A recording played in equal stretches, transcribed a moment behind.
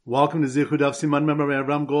Welcome to Zichud Daf Siman Memar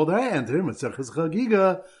Ram Goldar, and today Maseches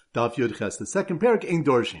Chagigah, Daf Yud Ches, the second parak, Ein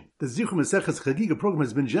Dorshim. The Zichud Maseches Chagigah program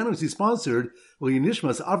has been generously sponsored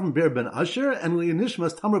L'Yanishmas Avram Ber Ben Asher and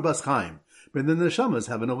L'Yanishmas Tamar Bas Chaim. But the Neshamas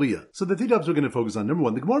have an aliyah. So the three topics we're going to focus on. Number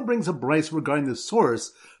one, the Gemara brings a bryce regarding the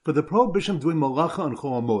source for the prohibition of doing malacha on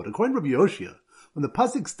Chol Hamoed. According to Rabbi Yoshia, when the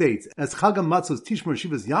pasuk states, "As Chag Matzos Tishmor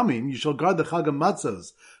Shivas Yamim, you shall guard the Chag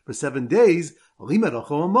Matzos for 7 days," Alimet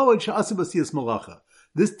Chol Hamoed she'asu b'siyas malacha.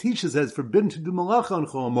 This teaches that it's forbidden to do malacha on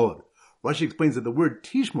Chol Hamoed. Rashi explains that the word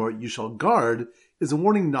tishmor, you shall guard, is a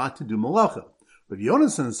warning not to do malacha. Rabbi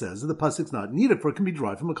Yonasan says that the pasuk is not needed, for it can be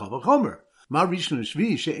derived from a kal vachomer. Ma rishon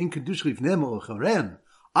shvi she'en kedush lifnei malacharen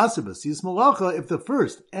aser b'siyas malacha, if the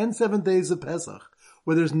first and 7 days of Pesach,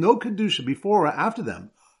 where there's no kedusha before or after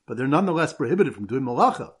them, but they're nonetheless prohibited from doing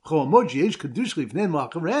malacha. Chol Hamoed she'esh kedush lifnei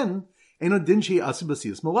malacharen eno din she'e aser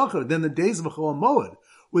b'siyas malacha. Then the days of a Chol Hamoed,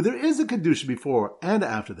 where there is a kedusha before and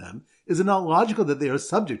after them, is it not logical that they are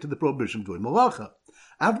subject to the prohibition of doing malacha?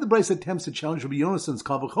 After the Bryce attempts to challenge Rabbi Yonasan's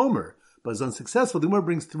kal vachomer, but is unsuccessful, the Gemara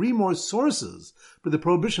brings 3 more sources for the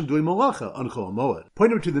prohibition of doing malacha on Chol Hamoed.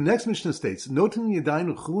 Point number 2, the next Mishnah states, Noten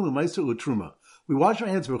yadaynu chulun u'maiser u'truma. We wash our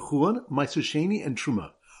hands for chulun, maiser sheni, and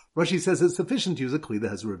truma. Rashi says it's sufficient to use a kli that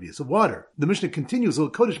has a revius of water. The Mishnah continues,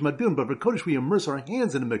 Ul kodesh madun, but for kodesh we immerse our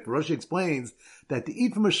hands in a mikveh. Rashi explains that to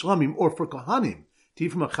eat from a shlamim or for kohanim, to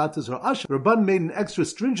eat from a chatas or asher, Rabban made an extra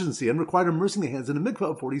stringency and required immersing the hands in a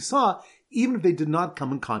mikveh of 40 saw, even if they did not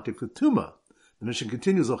come in contact with tuma. The Mishnah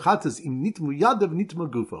continues, O chatas im nitmu yadav nitmu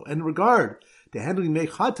gufo. And in regard to handling mei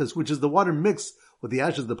chatas, which is the water mixed with the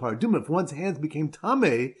ashes of the paraduma, if one's hands became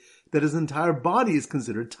tameh, that his entire body is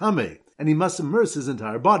considered tameh, and he must immerse his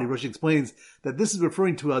entire body. Rashi explains that this is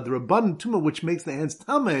referring to the Rabban tuma, which makes the hands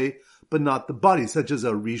tameh, but not the body, such as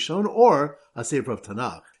a rishon or a sefer of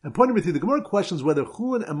Tanakh. And point number 3, the Gemara questions whether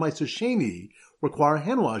chulin and maiser sheni require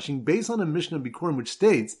hand washing based on a Mishnah in Bikurim which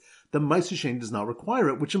states that maiser sheni does not require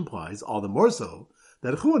it, which implies all the more so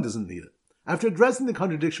that chulin doesn't need it. After addressing the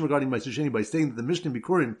contradiction regarding maiser sheni by saying that the Mishnah in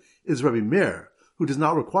Bikurim is Rabbi Meir, who does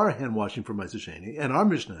not require hand washing for maiser sheni, and our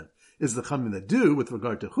Mishnah is the Chamim that do with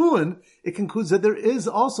regard to chulin, it concludes that there is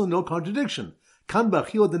also no contradiction. Kan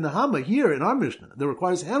b'achila de nahama, here in our Mishnah, that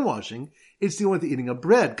requires hand washing, it's dealing with the eating of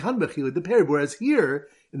bread. Kan b'achila de perib, whereas here,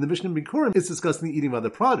 in the Mishnah in Bikurim, it's discussing the eating of other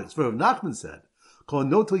products. For Rav Nachman said, Kol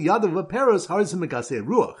notel yadav v'peros haris ha'mekaseh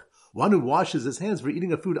ruach. One who washes his hands for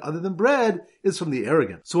eating a food other than bread is from the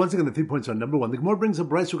arrogant. So once again, the 3 points are: number 1, the Gemara brings a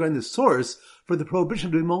bryce regarding the source for the prohibition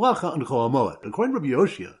of doing malacha on Chol Hamoed. According to Rabbi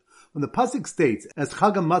Yoshia, when the pasuk states, "As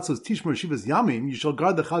Chag Matzos Tishmor Shivas Yamim, you shall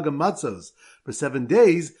guard the Chag Matzos for 7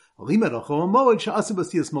 days," Alimet Chol Hamoed she'asu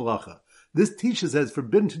b'siyas malacha. This teaches that it's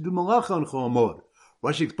forbidden to do malacha on Chol Hamoed.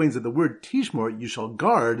 Rashi explains that the word tishmor, you shall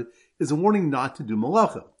guard, is a warning not to do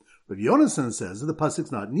malacha. Rabbi Yonasan says that the pasuk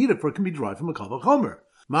is not needed, for it can be derived from a kal vachomer.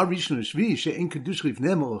 Ma rishon shvi she'en kedush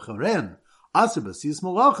lifnei malacharen aser b'siyas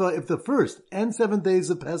malacha, if the first and 7 days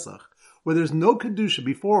of Pesach, where there's no kedusha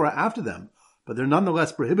before or after them, but they're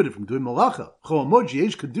nonetheless prohibited from doing malacha. Chol Hamoed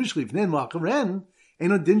she'esh kedush lifnei malacharen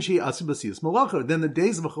eno din she'e aser b'siyas malacha. Then the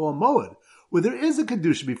days of a Chol Hamoed, where there is a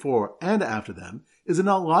kedusha before and after them, is it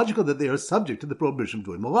not logical that they are subject to the prohibition of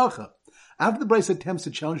doing malacha? After the Bryce attempts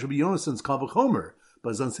to challenge Rabbi Yonasan's kal vachomer, but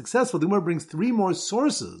is unsuccessful, the Gemara brings 3 more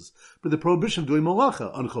sources for the prohibition of doing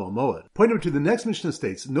malacha on Chol Hamoed. Point number 2, the next Mishnah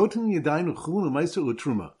states, Noten yadaynu chulun u'maiser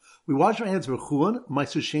u'truma. We wash our hands for chulun,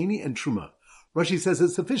 maiser sheni, and truma. Rashi says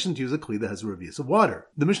it's sufficient to use a kli that has a revius of water.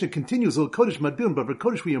 The Mishnah continues, Ul kodesh madun, but for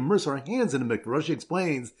kodesh we immerse our hands in a mikveh. Rashi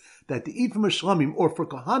explains that to eat from a shlamim or for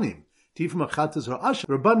kohanim, to eat from a chatas or asher,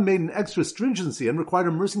 Rabban made an extra stringency and required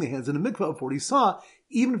immersing the hands in a mikveh of 40 saw,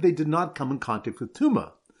 even if they did not come in contact with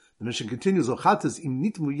tuma. The Mishnah continues, O chatas im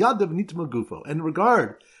nitmu yadav nitmu gufo. And in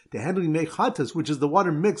regard to handling mei chatas, which is the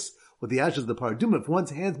water mixed with the ashes of the paraduma, if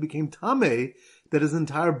one's hands became tameh, that his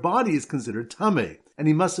entire body is considered tameh, and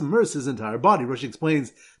he must immerse his entire body. Rashi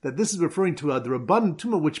explains that this is referring to the Rabban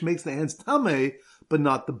tuma, which makes the hands tameh, but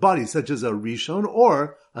not the body, such as a rishon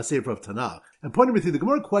or a sefer of Tanakh. And point number 3, the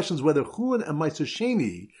Gemara questions whether chulin and maiser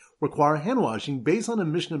sheni require hand washing based on a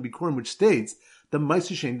Mishnah in Bikurim which states that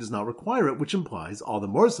maiser sheni does not require it, which implies all the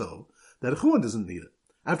more so that chulin doesn't need it.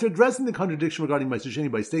 After addressing the contradiction regarding maiser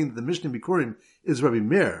sheni by saying that the Mishnah in Bikurim is Rabbi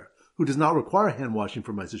Meir, who does not require hand washing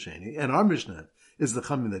for maiser sheni, and our Mishnah is the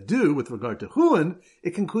Chamim that do with regard to chulin,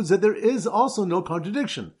 it concludes that there is also no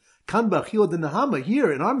contradiction. Kan b'achila de nahama,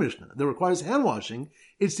 here in our Mishnah, that requires hand washing,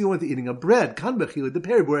 it's dealing with the eating of bread. Kan b'achila de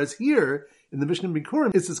perib, whereas here, in the Mishnah in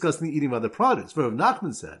Bikurim, it's discussing the eating of other products. For Rav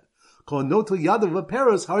Nachman said, Kol notel yadav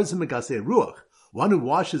v'peros haris ha'mekaseh ruach. One who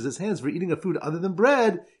washes his hands for eating a food other than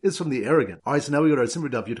bread is from the arrogant. Alright, so now we go to our Simmer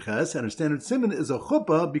Daf Yud Ches, and our standard simon is a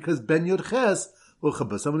chuppah because Ben Yud Ches will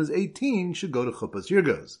chuppah. Someone who's 18 should go to chuppah. So here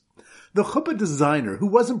goes. The chuppah designer, who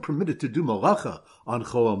wasn't permitted to do malacha on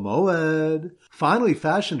Chol Moed, finally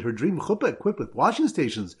fashioned her dream chuppah equipped with washing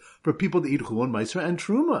stations for people to eat chulun, meiser, and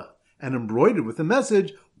truma, and embroidered with the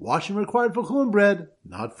message, washing required for chulun bread,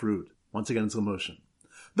 not fruit. Once again in slow motion.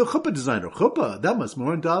 The chuppah designer, chuppah, that must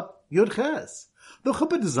more up Yud Ches. The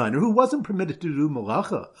chuppah designer who wasn't permitted to do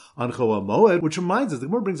malacha on Chol Moed, which reminds us, the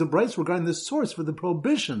Gemara brings a brayso regarding the source for the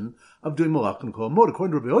prohibition of doing malacha on Chol Moed,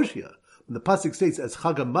 according to Rabbi Oshia. When the pasuk states, as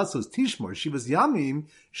Chagigah Matzos Tishmor, Shivas Yamim,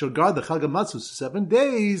 shall guard the Chagigah Matzos 7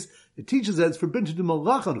 days, it teaches that it's forbidden to do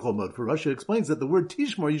malacha on Chol Moed. For Rashi explains that the word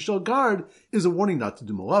Tishmor, you shall guard, is a warning not to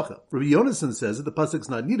do malacha. Rabbi Yonason says that the pasuk is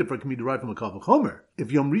not needed for it can be derived from a Kal V'chomer.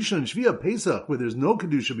 If Yom Rishon and Shviyah Pesach, where there's no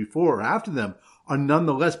kedusha before or after them, are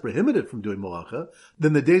nonetheless prohibited from doing malacha,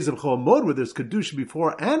 then the days of Chol Moed, where there's kedusha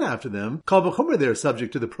before and after them, Kal V'chomer, they are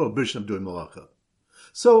subject to the prohibition of doing malacha.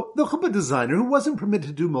 So the chuppah designer, who wasn't permitted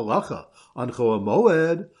to do malacha on Chol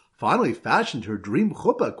Moed, finally fashioned her dream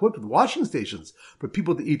chuppah equipped with washing stations for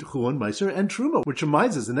people to eat chulun, meiser, and truma. Which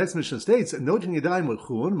reminds us, the next Mishnah states, noting yadayim with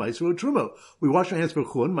chulun, meiser, or truma. We wash our hands for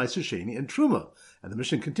chulun, meiser, sheni, and truma. And the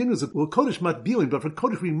Mishnah continues with, well, kodesh mat bilin, but for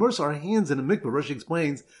kodesh we immerse our hands in a mikveh. Rashi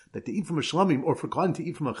explains that to eat from a shlamim, or for kohen to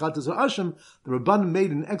eat from a chatas or asham, the Rabbanim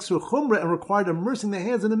made an extra chumrah and required immersing the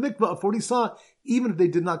hands in a mikveh of 40 sah, even if they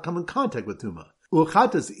did not come in contact with tumah.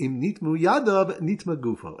 Uchatas im nitmu yadav nitma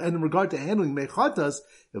gufo. And in regard to handling mechatas,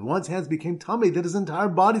 if one's hands became tamei, then his entire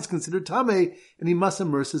body is considered tamei, and he must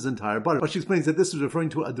immerse his entire body. But she explains that this is referring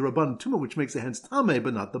to a derabanan tumah, which makes the hands tamei,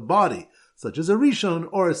 but not the body, such as a rishon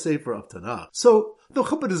or a sefer of Tanakh. So, the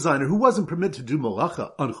chuppah designer, who wasn't permitted to do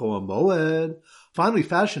malacha on Chol Moed, finally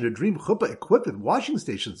fashioned a dream chuppah equipped with washing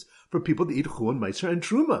stations for people to eat chulun, meiser, and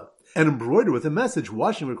truma, and embroidered with a message,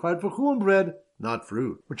 washing required for chulun bread, not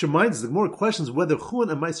fruit. Which reminds us, the more questions whether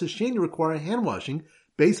chulun and meiser sheni require hand washing,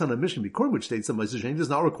 based on a Mishnah Bikurim which states that meiser sheni does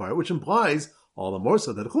not require, which implies all the more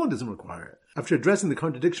so that chulun doesn't require it. After addressing the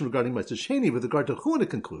contradiction regarding meiser sheni with regard to chulun, it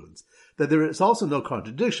concludes that there is also no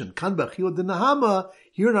contradiction. Kan b'achilot de nahama,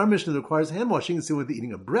 here in our Mishnah, it requires hand washing and same with the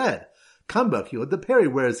eating of bread. Kan b'achilot de peri,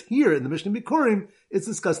 whereas here in the Mishnah Bikurim, it's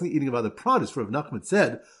discussing the eating of other produce. For Rav Nachman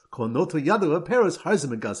said, Kol noto yadav peros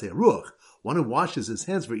harzim megasei ruach. One who washes his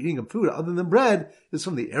hands for eating of food other than bread is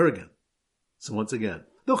from the arrogant. So once again,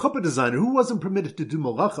 the chuppah designer, who wasn't permitted to do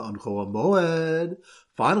malacha on Chol Moed,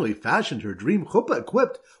 finally fashioned her dream chuppah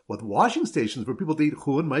equipped with washing stations for people to eat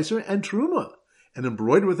chulun, meiser, and truma, and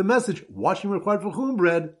embroidered with the message, washing required for chulun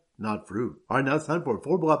bread, not fruit. Alright, now it's time for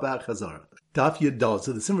 4 block back chazara. Daf Yadal.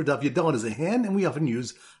 So the simmer Daf Yadal is a hand, and we often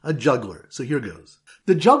use a juggler. So here goes.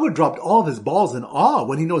 The juggler dropped all of his balls in awe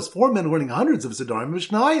when he noticed 4 men learning hundreds of Siddharim and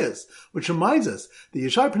Mishnayos, which reminds us that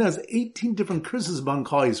Yeshai pronounced 18 different curses among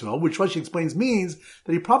Klal Yisrael, which Rashi explains means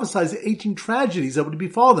that he prophesied 18 tragedies that would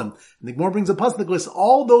befall them. And the Gemara brings a pasuk that lists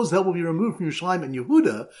all those that will be removed from Yerushalayim and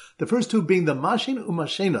Yehuda, the first two being the Mashen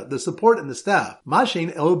Umashena, the support and the staff.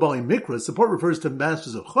 Mashen, Elu Bali Mikra, support refers to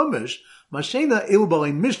masters of Chumash. Mashena, Elu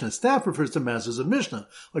Bali Mishnah, staff refers to masters of Mishnah,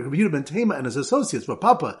 like Rabbi Yehuda ben Tema and his associates, Rav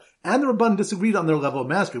Papa and the Rabban disagreed on their level of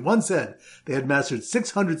mastery. One said they had mastered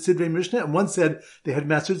 600 Sidrei Mishnah, and one said they had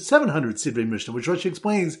mastered 700 Sidrei Mishnah, which Rashi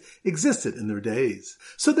explains existed in their days.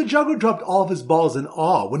 So the juggler dropped all of his balls in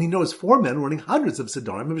awe when he noticed 4 men running hundreds of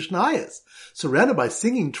Siddarim and Mishnayos, surrounded by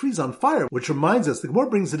singing trees on fire, which reminds us, the Gemara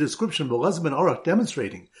brings the description of Elazar ben Arach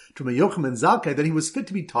demonstrating to Yochanan ben Zakkai that he was fit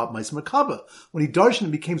to be taught Ma'aseh Merkabah. When he darshan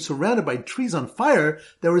and became surrounded by trees on fire,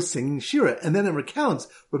 they were singing Shira, and then it recounts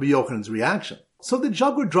Rabbi Yochanan's reaction. So the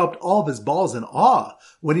juggler dropped all of his balls in awe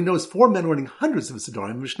when he noticed 4 men running hundreds of Siddarim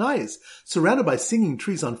and Mishnayos, surrounded by singing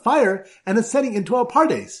trees on fire, and ascending into a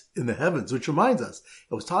pardes in the heavens, which reminds us,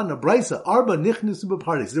 it was taught in a brisa, Arba nichnusu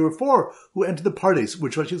b'pardes. There were 4 who entered the pardes,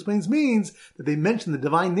 which Rashi explains means that they mentioned the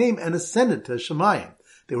divine name and ascended to Shemayim.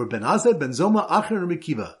 They were Ben Azai, Ben Zoma, Acher, and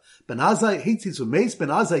Rekiva. Ben Azai hates with mace. Ben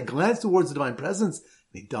Azai glanced towards the divine presence,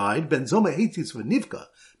 and he died. Ben Zoma hates with Nivka.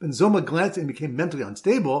 Ben Zoma glanced and became mentally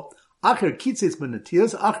unstable. Acher kitzes ben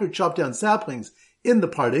Natias. Acher chopped down saplings in the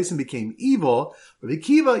pardes and became evil. Rabbi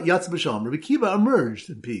Kiva yatz b'shalom. Rabbi Kiva emerged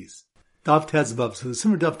in peace. Daf Tezvav. So the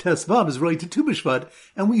simmer Daf Tezvav is related to Tu B'Shvat,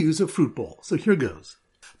 and we use a fruit bowl. So here goes.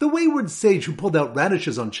 The wayward sage who pulled out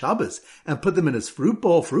radishes on Shabbos and put them in his fruit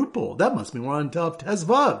bowl, that must be more on Daf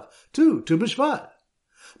Tezvav, Tu B'Shvat.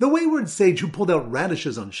 the wayward sage who pulled out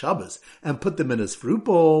radishes on Shabbos and put them in his fruit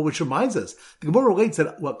bowl, which reminds us, the Gemara relates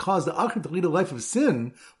that what caused the Acher to lead a life of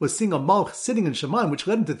sin was seeing a Malch sitting in Shemaim, which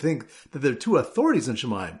led him to think that there are two authorities in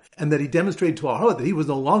Shemaim, and that he demonstrated to our heart that he was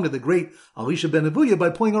no longer the great Elisha ben Avuya by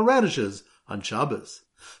pulling out radishes on Shabbos.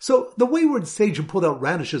 So the wayward sage who pulled out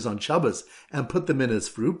radishes on Shabbos and put them in his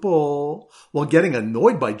fruit bowl, while getting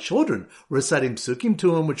annoyed by children reciting psukim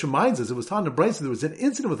to him, which reminds us, it was taught in Brisa, there was an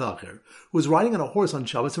incident with Acher, who was riding on a horse on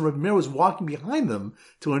Shabbos, and Rav Meir was walking behind them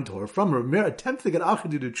to learn Torah from him. Rav Meir attempted to get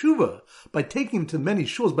Acher to do tshuva by taking him to many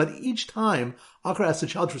shuls, but each time Acher asked the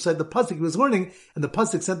child to recite the pasuk he was learning, and the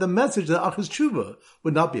pasuk sent the message that Acher's tshuva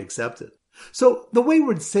would not be accepted. So the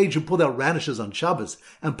wayward sage who pulled out radishes on Shabbos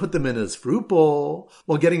and put them in his fruit bowl,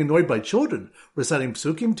 while getting annoyed by children reciting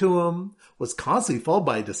psukim to him, was constantly followed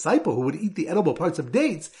by a disciple who would eat the edible parts of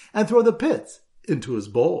dates and throw the pits into his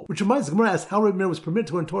bowl. Which reminds the Gemara asks how Rav Meir was permitted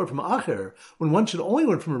to learn Torah from Acher when one should only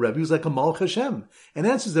learn from a Rebbe who's like a Malach Hashem, and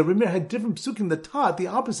answers that Rav Meir had different psukim that taught the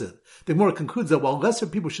opposite. The Gemara concludes that while lesser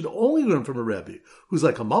people should only learn from a Rebbe who's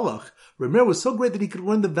like a Malach, Rav Meir was so great that he could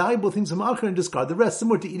learn the valuable things from Acher and discard the rest,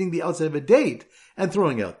 similar to eating the outside of a date and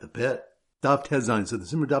throwing out the pit. Daf Tezayin. So the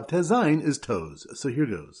Simmer Daf Tezayin is toes. So here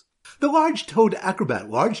goes. The large-toed acrobat,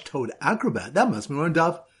 that must be on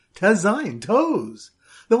Daf Tezayin, toes.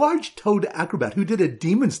 The large-toed acrobat who did a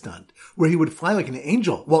demon stunt where he would fly like an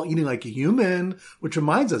angel while eating like a human, which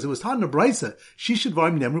reminds us, it was taught in a Brisa,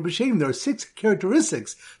 Shishadvarim Nemru B'Shedim. There are 6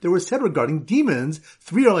 characteristics that were said regarding demons.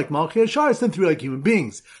 3 are like Malchei Asharis and 3 are like human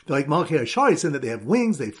beings. They're like Malchei Asharis in that they have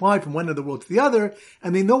wings, they fly from one end of the world to the other,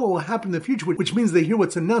 and they know what will happen in the future, which means they hear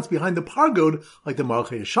what's announced behind the pargod like the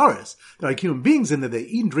Malchei Asharis. They're like human beings in that they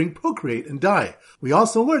eat and drink, procreate, and die. We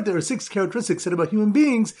also learned there are 6 characteristics said about human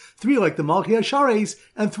beings. 3 are like the Malchei Asharis,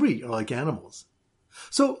 and 3 are like animals.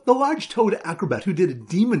 So the large-toed acrobat who did a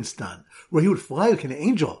demon stunt where he would fly like an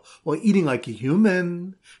angel while eating like a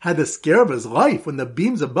human had the scare of his life when the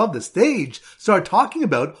beams above the stage started talking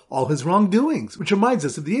about all his wrongdoings. Which reminds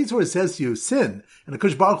us, if the Yetzer Hara says to you, sin, and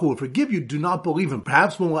HaKadosh Baruch Hu will forgive you, do not believe him.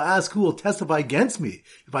 Perhaps one will ask, who will testify against me?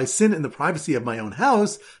 If I sin in the privacy of my own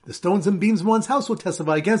house, the stones and beams of one's house will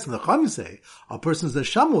testify against him. The Chachamim say, a person's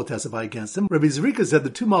neshama will testify against him. Rabbi Zerika said the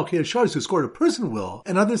 2 Malchei Asharis who scored a person will,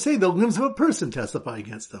 and others say the limbs of a person testify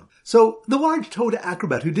against them. So the large-toed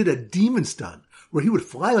acrobat who did a demon stunt where he would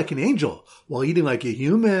fly like an angel while eating like a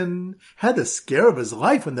human had the scare of his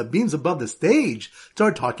life when the beams above the stage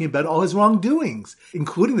started talking about all his wrongdoings,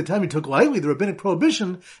 including the time he took lightly the rabbinic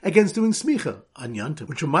prohibition against doing smicha on Yantiv.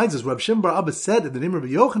 Which reminds us, Rav Shem Bar Abba said in the name of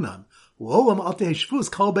Rabbi Yochanan,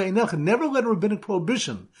 never let a rabbinic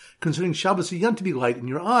prohibition concerning Shabbos or Yom to be light in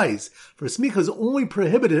your eyes, for smicha is only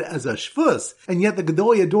prohibited as a shvus, and yet the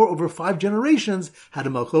Gedolei Ador over 5 generations had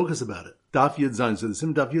a malchokas about it. Daf Yud Zayin. So the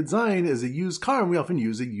Sim Daf Yud Zayin is a used car, and we often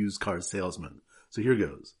use a used car salesman. So here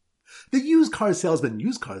goes. The used car salesman,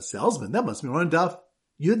 that must be on Daf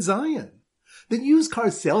Yud Zayin. The used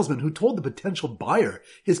car salesman who told the potential buyer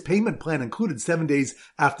his payment plan included 7 days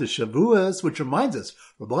after Shavuos, which reminds us,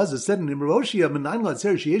 Rabbi Elazar said in Imroshia,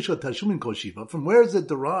 from where is it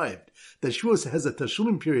derived that Shavuos has a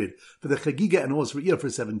Tashlumin period for the Chagigah and Os Re'iyah for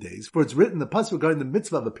 7 days? For it's written in the pasuk regarding the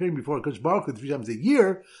mitzvah of appearing before HaKadosh Baruch Hu 3 times a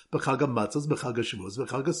year, B'chag HaMatzos, B'chag HaShavuos,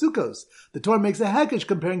 B'chag HaSukkos. The Torah makes a hekesh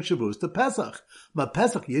comparing Shavuos to Pesach. Ma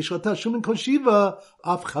Pesach yesh lo Tashlumin kol shiva,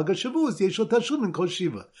 af Chag HaShavuos yesh lo Tashlumin kol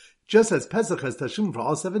shiva. Just as Pesach has Tashlumin for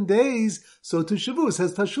all 7 days, so too Shavuos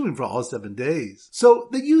has Tashlumin for all 7 days. So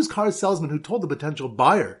the used car salesman who told the potential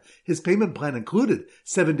buyer his payment plan included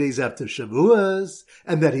 7 days after Shavuos,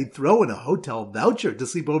 and that he'd throw in a hotel voucher to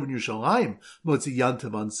sleep over in Yerushalayim, Motzi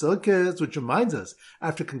Yantav on Sukkot, which reminds us,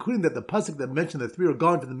 after concluding that the pasuk that mentioned the 3 are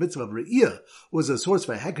gone to the mitzvah of Re'iyah was a source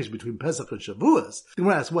for hekesh between Pesach and Shavuos, the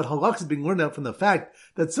Gemara asks what halach is being learned out from the fact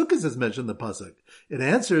that Sukkot is mentioned in the pasuk. It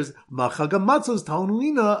answers, Ma Chag HaMatzos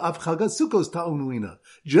ta'onuina av Chag HaSukkos ta'onuina.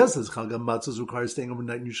 Just as Chag HaMatzos requires staying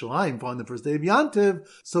overnight in Yerushalayim following the first day of Yantiv,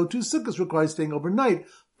 so too Sukkot requires staying overnight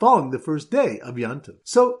following the first day of Yantiv.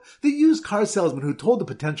 So the used car salesman who told the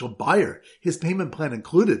potential buyer his payment plan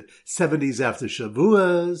included 7 days after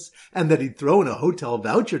Shavuos, and that he'd throw in a hotel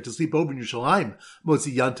voucher to sleep over in Yerushalayim,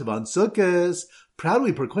 Motzi Yantiv on Sukkot,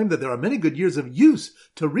 proudly proclaimed that there are many good years of use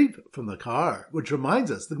to reap from the car. Which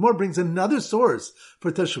reminds us, the Gemara brings another source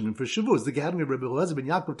for Tashlumin for Shavuos. The Gathering of Rabbi Elazar ben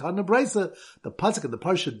Yaakov taught in the Brisa, the pasuk of the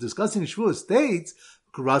parsha discussing Shavuos states,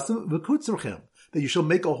 Karasim v'kutzerchem, that you shall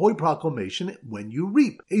make a holy proclamation when you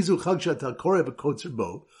reap. Ezu chag she'ata koreh v'kotzer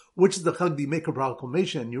bo, which is the chag that you make a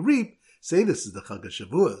proclamation and you reap, say this is the chag of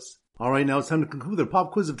Shavuos. Alright, now it's time to conclude our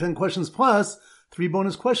pop quiz of 10 questions plus 3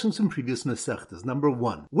 bonus questions from previous Masechtas. Number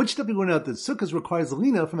 1. Which step you learn out that Sukkot requires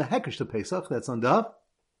Lina from a Hekesh to Pesach? That's on Daf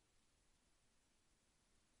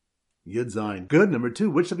Yud Zayin. Good. Number 2.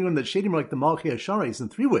 Which daf we learn that shadim are like the Malchi Asharis in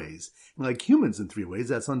 3 ways, and like humans in 3 ways?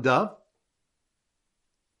 That's on Daf.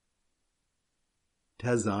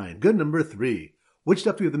 Tez Zayin. Good. Number 3. Which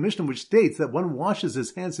daf we have the Mishnah which states that one washes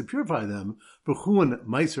his hands to purify them for Chulin,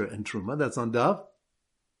 Meiser, and Truma? That's on Daf.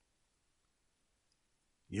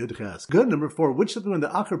 Yud Ches. Good. Number 4. Which daf we learn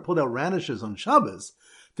that Acher pulled out radishes on Shabbos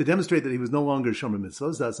to demonstrate that he was no longer Shomer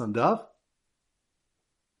Mitzvahs? That's on Daf.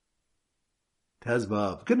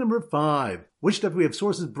 Tezvav. Good. Number 5. Which daf we have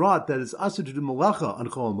sources brought that is asur to do malacha on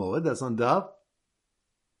Chol Moed? That's on Daf.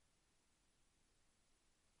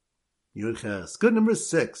 Yud Ches. Good. Number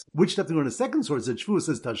 6. Which daf we learn a second source that Shvuah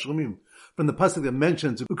says Tashlumim from the pasuk that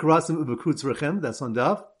mentions Ukarasim Ubekutz Rechem? That's on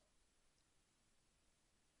Daf.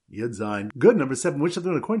 Yud Zayin. Good. Number 7. Which daf we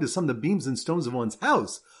learn according to some the beams and stones of one's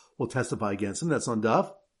house will testify against him? That's on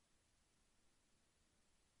Daf.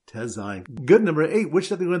 Tez Zayin. Good. Number 8. Which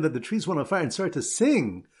daf we learn that the trees went on fire and started to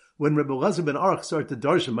sing when Rebbe Elazar ben Aruch started to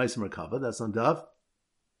darshan Ma'aser Merkava? That's on Daf.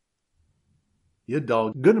 Yud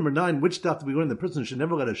Dal. Good. Number 9. Which daf do we learn the person should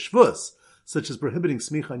never let a shvus, such as prohibiting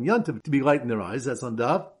smicha and yantiv, to be light in their eyes? That's on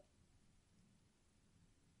Daf.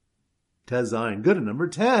 Tez Zayin. Good. And number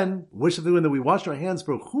 10. Which daf do we learn that we wash our hands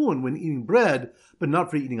for chulin when eating bread, but not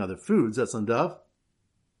for eating other foods? That's on Daf.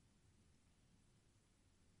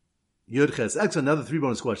 Yud Ches. Excellent. Another 3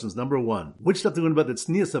 bonus questions. Number 1. Which stuff do we learn about the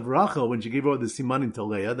tznius of Rachel when she gave over the simanim to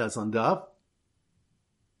Leah? That's on Daf.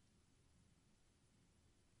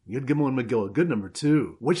 Yud Gimel and Megillah. Good. Number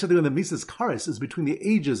 2. Which stuff do we learn that Mises Karis is between the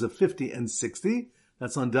ages of 50 and 60?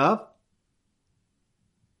 That's on Daf.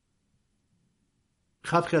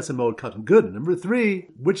 Chav Ches and Moed Katan. Good. Number 3.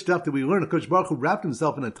 Which stuff did we learn? HaKadosh Baruch Hu wrapped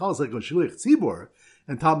himself in a talis like a Shliach Tzibor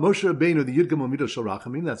and taught Moshe Rabbeinu the Yud Gimel Midos Shel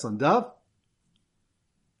Rachamim? That's on Daf.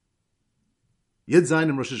 Yud Zayin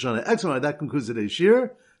and Rosh Hashanah. Excellent. That concludes today's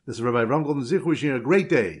shir. This is Rabbi Ram Golden Zich wishing you a great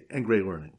day and great learning.